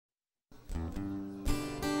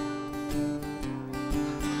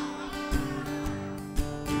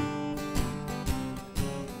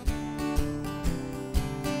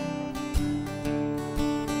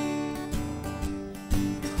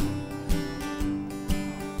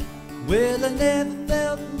Well, I never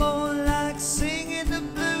felt more like singing the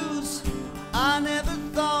blues. I never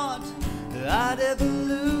thought that I'd ever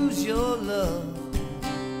lose your love.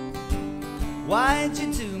 Why'd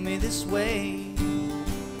you do me this way?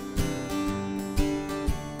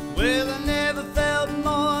 Well, I never felt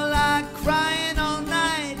more like crying all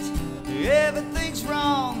night. Everything's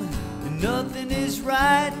wrong and nothing is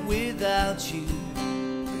right without you.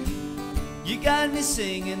 You got me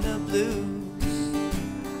singing the blues.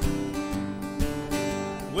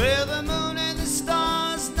 Well, the moon and the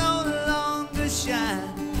stars no longer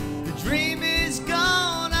shine. The dream is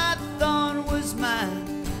gone I thought was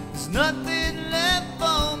mine. There's nothing left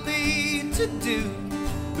for me to do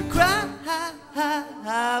but cry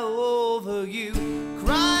over you,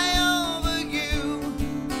 cry over you.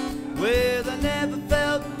 Well, I never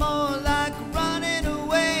felt more like running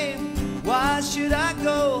away. Why should I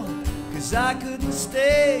go? 'Cause I couldn't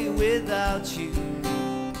stay without you.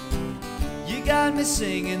 You got me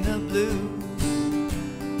singing the blues.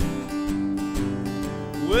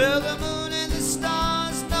 Well, the moon and the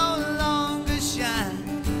stars no longer shine.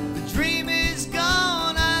 The dream is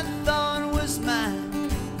gone I thought was mine.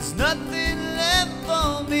 There's nothing left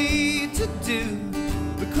for me to do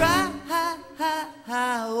but cry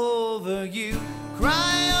over you,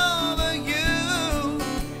 cry over you.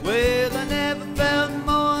 Well, I never felt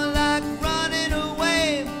more like running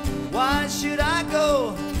away. Why should I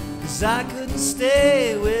go? 'Cause I couldn't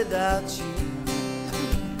stay without you.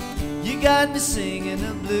 You got me singing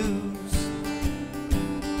the blues.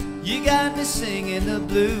 You got me singing the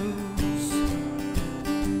blues.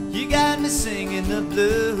 You got me singing the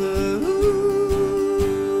blues.